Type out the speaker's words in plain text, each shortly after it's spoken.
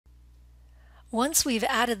Once we've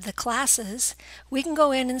added the classes, we can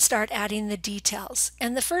go in and start adding the details.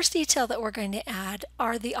 And the first detail that we're going to add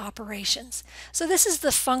are the operations. So this is the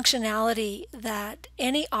functionality that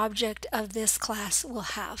any object of this class will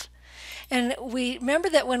have. And we remember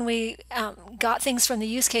that when we got things from the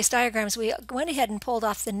use case diagrams, we went ahead and pulled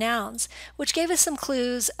off the nouns, which gave us some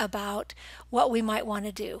clues about what we might want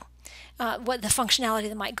to do, what the functionality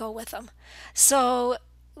that might go with them. So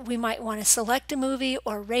we might want to select a movie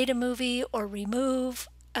or rate a movie or remove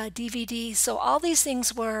a DVD. So all these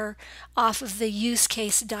things were off of the use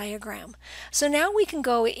case diagram. So now we can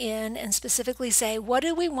go in and specifically say, what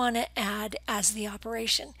do we want to add as the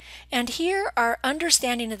operation? And here our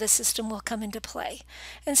understanding of the system will come into play.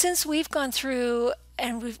 And since we've gone through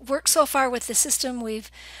and we've worked so far with the system, we've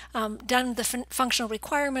done the functional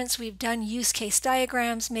requirements, we've done use case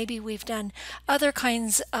diagrams, maybe we've done other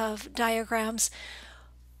kinds of diagrams,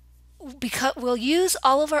 because we'll use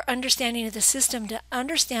all of our understanding of the system to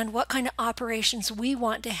understand what kind of operations we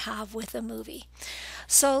want to have with a movie.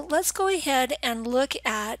 So let's go ahead and look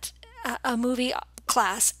at a movie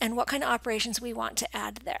class and what kind of operations we want to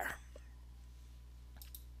add there.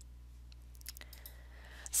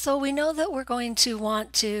 So we know that we're going to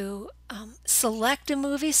want to select a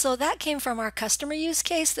movie. So that came from our customer use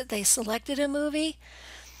case, that they selected a movie.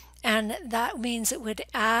 And that means it would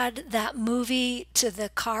add that movie to the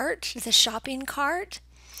cart, the shopping cart.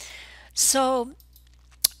 So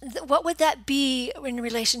what would that be in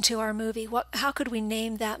relation to our movie? How could we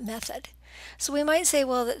name that method? So we might say,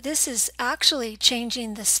 well, that this is actually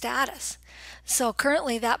changing the status. So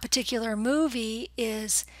currently that particular movie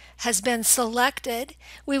has been selected.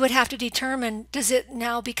 We would have to determine, does it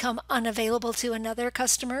now become unavailable to another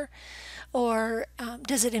customer? Or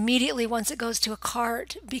does it immediately, once it goes to a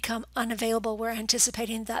cart, become unavailable? We're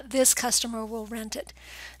anticipating that this customer will rent it,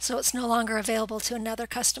 so it's no longer available to another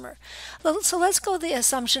customer. So let's go with the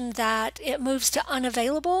assumption that it moves to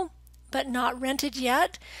unavailable, but not rented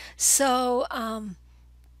yet. So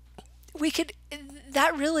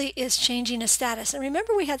that really is changing a status. And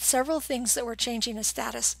remember, we had several things that were changing a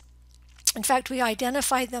status. In fact, we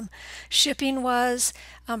identified them. Shipping was,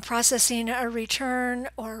 processing a return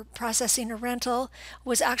or processing a rental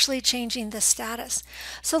was actually changing the status.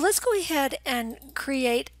 So let's go ahead and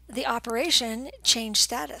create the operation change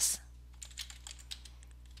status.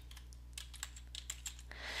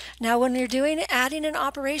 Now when you're adding an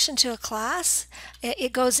operation to a class,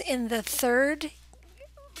 it goes in the third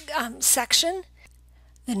section.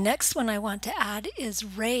 The next one I want to add is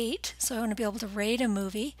rate. So I want to be able to rate a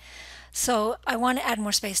movie. So I want to add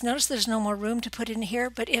more space. Notice there's no more room to put in here,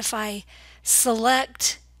 but if I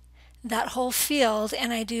select that whole field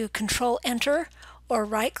and I do Control Enter or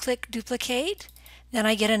right click duplicate, then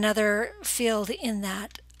I get another field in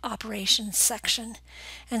that operations section.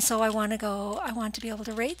 And so I want to be able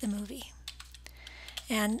to rate the movie.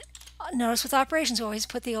 And notice with operations, we always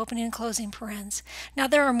put the opening and closing parens. Now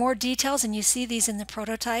there are more details, and you see these in the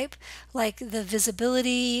prototype, like the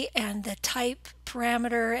visibility and the type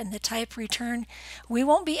parameter and the type return. We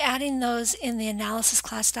won't be adding those in the analysis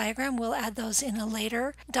class diagram. We'll add those in a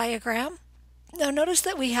later diagram. Now notice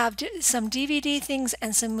that we have some DVD things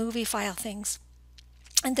and some movie file things,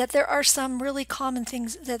 and that there are some really common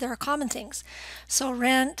things, So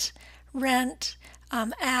rent,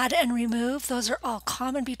 add and remove, those are all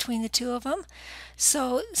common between the two of them.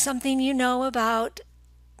 So something you know about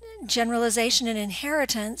generalization and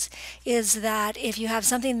inheritance is that if you have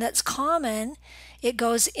something that's common, it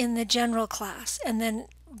goes in the general class, and then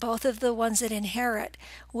both of the ones that inherit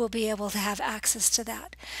will be able to have access to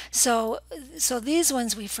that. So these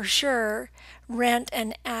ones we for sure rent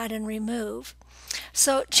and add and remove.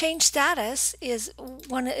 So change status is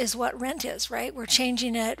what rent is, right? We're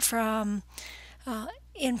changing it from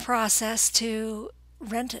in process to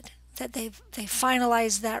rented, that they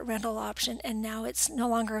finalized that rental option and now it's no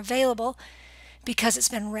longer available because it's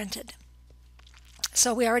been rented.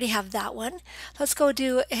 So we already have that one. Let's go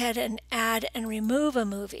ahead and add and remove a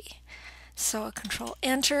movie. So Control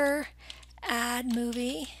Enter, add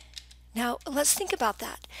movie. Now let's think about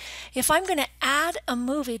that. If I'm going to add a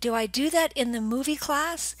movie, do I do that in the movie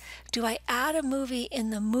class? Do I add a movie in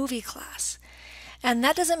the movie class? And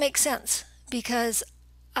that doesn't make sense, because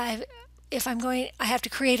I have to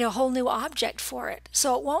create a whole new object for it.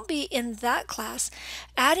 So it won't be in that class.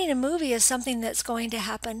 Adding a movie is something that's going to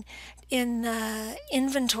happen in the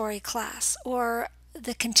inventory class or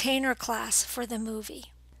the container class for the movie.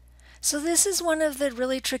 So this is one of the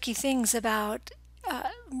really tricky things about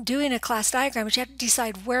doing a class diagram, but you have to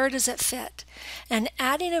decide where does it fit. And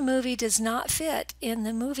adding a movie does not fit in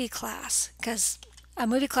the movie class because A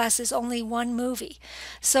movie class is only one movie.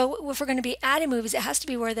 So if we're going to be adding movies, it has to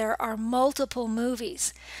be where there are multiple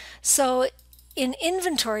movies. So in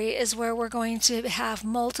inventory is where we're going to have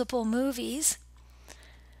multiple movies.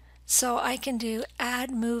 So I can do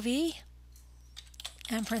add movie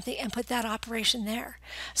and put that operation there.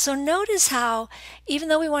 So notice how even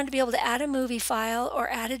though we wanted to be able to add a movie file or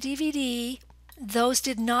add a DVD, those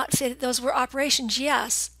did not fit. Those were operations,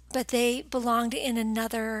 yes, but they belonged in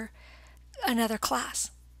another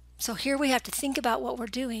class. So here we have to think about what we're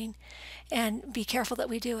doing and be careful that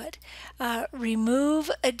we do it.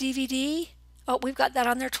 Remove a DVD. Oh, we've got that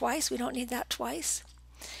on there twice. We don't need that twice.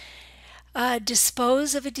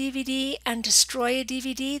 Dispose of a DVD and destroy a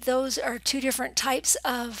DVD. Those are two different types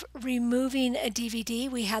of removing a DVD.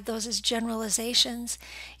 We had those as generalizations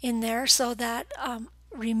in there so that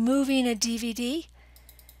removing a DVD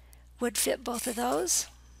would fit both of those.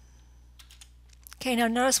 Okay, now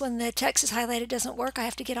notice when the text is highlighted, it doesn't work. I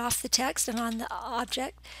have to get off the text and on the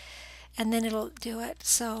object, and then it'll do it.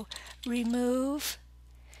 So remove,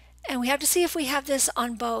 and we have to see if we have this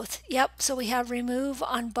on both. Yep, so we have remove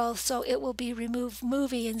on both, so it will be remove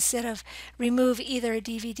movie instead of remove either a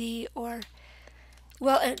DVD or,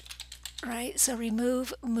 well, right, so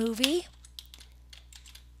remove movie.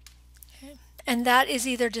 Okay. And that is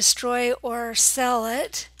either destroy or sell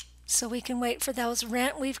it. So we can wait for those.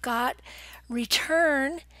 Rent we've got.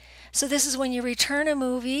 Return, so this is when you return a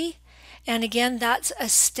movie, and again that's a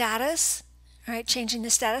status, right? Changing the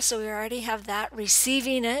status, so we already have that.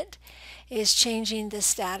 Receiving it is changing the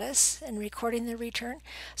status and recording the return.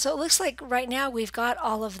 So it looks like right now we've got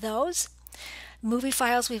all of those. Movie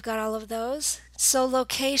files, we've got all of those. So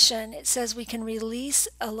location, it says we can release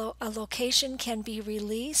a location can be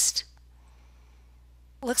released.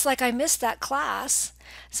 Looks like I missed that class.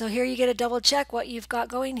 So here you get a double check what you've got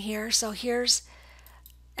going here. So here's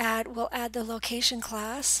we'll add the location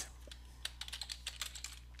class.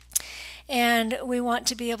 And we want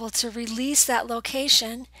to be able to release that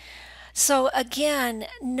location. So again,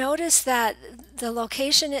 notice that the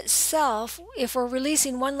location itself, if we're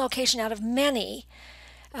releasing one location out of many,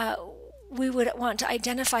 we would want to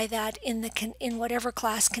identify that in whatever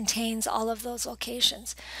class contains all of those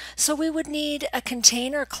locations. So we would need a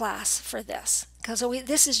container class for this, because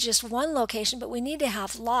this is just one location, but we need to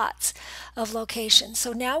have lots of locations.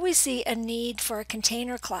 So now we see a need for a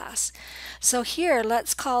container class. So here,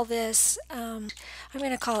 let's call this, I'm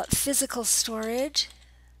going to call it physical storage.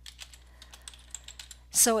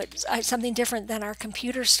 So it's something different than our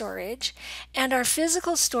computer storage. And our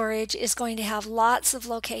physical storage is going to have lots of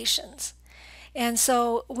locations. And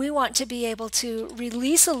so we want to be able to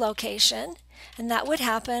release a location, and that would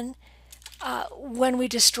happen when we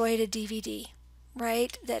destroyed a DVD,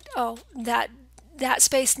 right? That, oh, that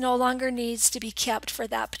space no longer needs to be kept for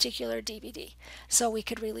that particular DVD. So we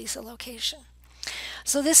could release a location.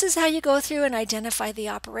 So this is how you go through and identify the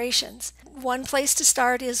operations. One place to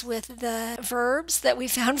start is with the verbs that we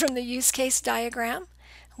found from the use case diagram.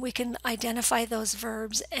 We can identify those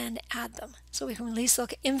verbs and add them. So we can release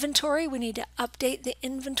inventory. We need to update the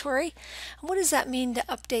inventory. And what does that mean to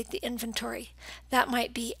update the inventory? That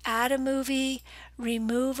might be add a movie,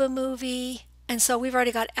 remove a movie. And so we've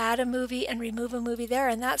already got add a movie and remove a movie there.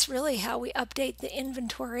 And that's really how we update the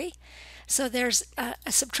inventory. So there's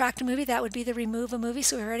a subtract a movie. That would be the remove a movie.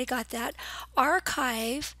 So we already got that.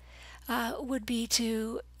 Archive would be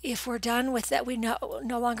to, if we're done with that, we no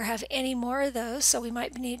longer have any more of those, so we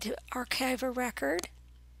might need to archive a record.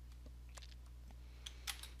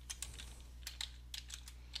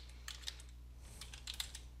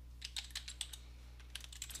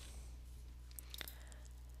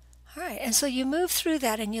 All right, and so you move through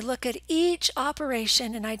that and you look at each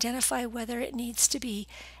operation and identify whether it needs to be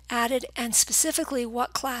added and specifically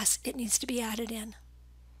what class it needs to be added in.